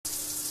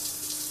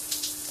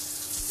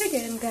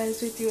again,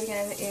 guys, with you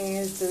again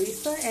is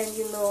Larissa, and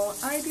you know,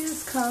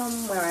 ideas come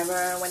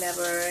wherever,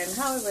 whenever, and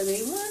however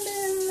they want,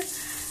 and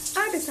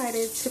I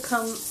decided to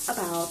come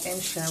about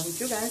and share with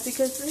you guys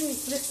because, hey,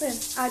 listen,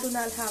 I do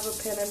not have a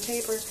pen and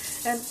paper,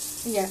 and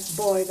yeah,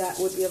 boy, that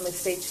would be a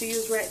mistake to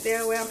use right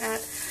there where I'm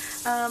at.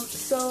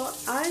 So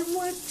I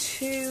want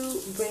to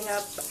bring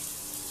up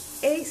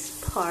a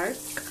spark,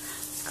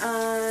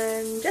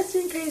 just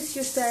in case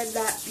you said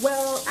that,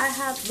 well, I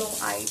have no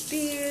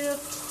idea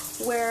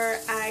where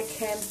I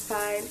can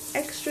find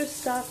extra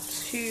stuff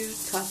to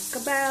talk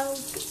about,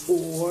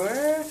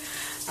 or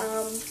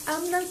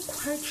I'm not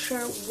quite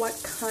sure what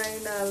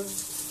kind of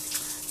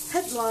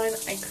headline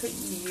I could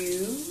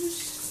use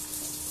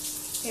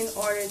in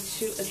order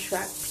to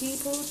attract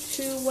people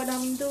to what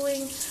I'm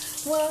doing.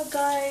 Well,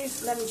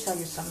 guys, let me tell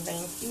you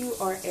something. You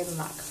are in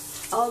luck.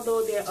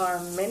 Although there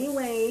are many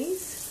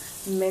ways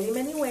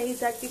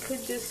that you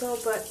could do so,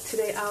 but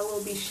today I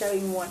will be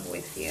sharing one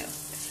with you.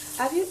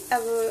 Have you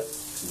ever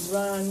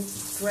run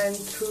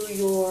through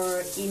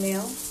your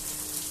email,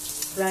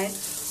 right?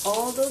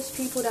 All those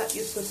people that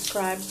you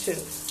subscribe to,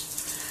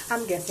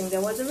 I'm guessing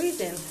there was a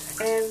reason,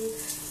 and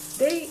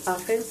they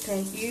often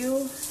sent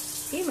you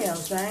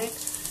emails, right?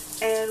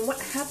 And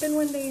what happened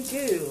when they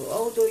do?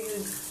 Although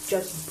you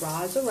just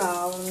browse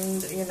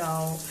around, you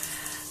know,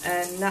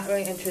 and not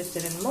really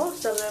interested in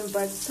most of them,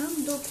 but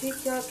some do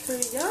pique your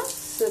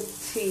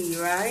curiosity,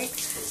 right?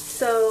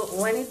 So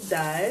when it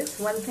does,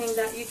 one thing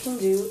that you can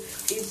do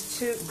is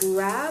to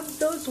grab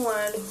those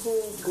one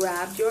who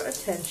grabbed your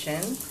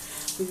attention,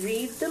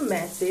 read the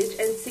message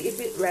and see if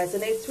it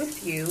resonates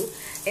with you,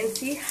 and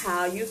see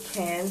how you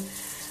can,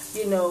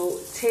 you know,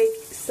 take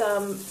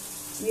some,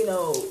 you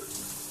know,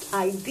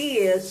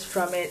 ideas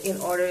from it in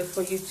order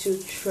for you to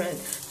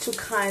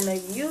kind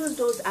of use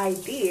those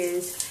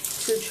ideas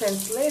to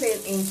translate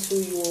it into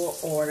your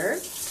order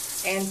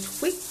and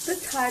tweak the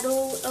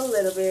title a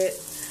little bit,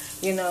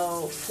 you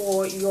know,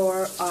 for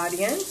your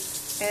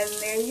audience, and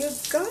there you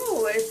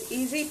go. It's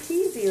easy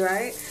peasy,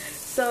 right?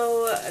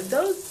 So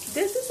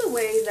this is a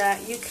way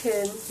that you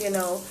can, you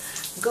know,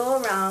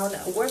 go around,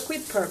 work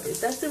with purpose.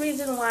 That's the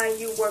reason why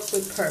you work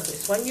with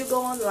purpose. When you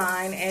go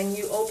online and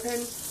you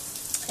open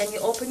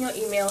your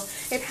email,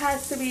 it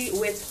has to be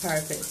with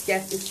purpose.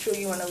 Yes, it's true,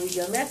 you want to read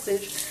your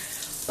message,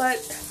 but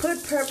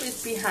put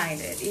purpose behind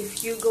it.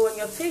 If you go on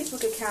your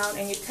Facebook account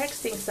and you're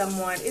texting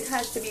someone, it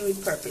has to be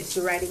with purpose.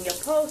 You're writing your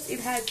post, it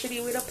has to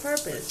be with a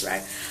purpose,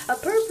 right? A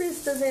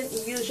purpose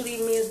doesn't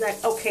usually mean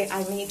that, okay,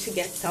 I need to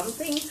get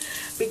something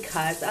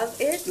because of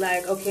it.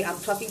 Like, okay, I'm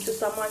talking to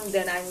someone,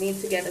 then I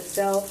need to get a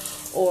sale,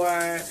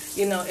 or,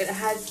 you know, it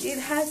has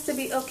to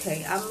be,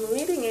 okay, I'm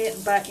reading it,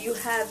 but you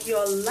have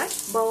your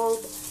light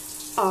bulb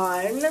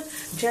on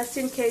just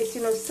in case,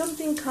 you know,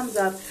 something comes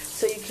up,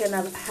 so you can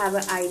have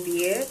an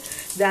idea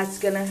that's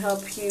gonna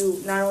help you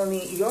not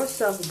only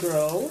yourself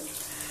grow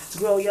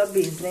your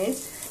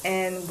business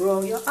and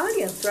grow your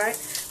audience, right?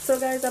 So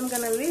guys, I'm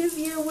gonna leave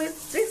you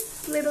with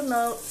this little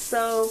note,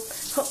 so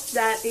hope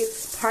that it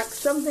sparks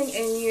something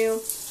in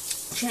you,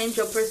 change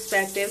your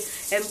perspective,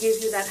 and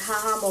gives you that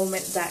haha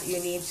moment that you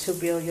need to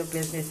build your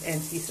business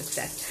and see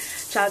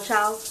success. Ciao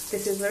ciao,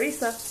 this is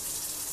Larissa.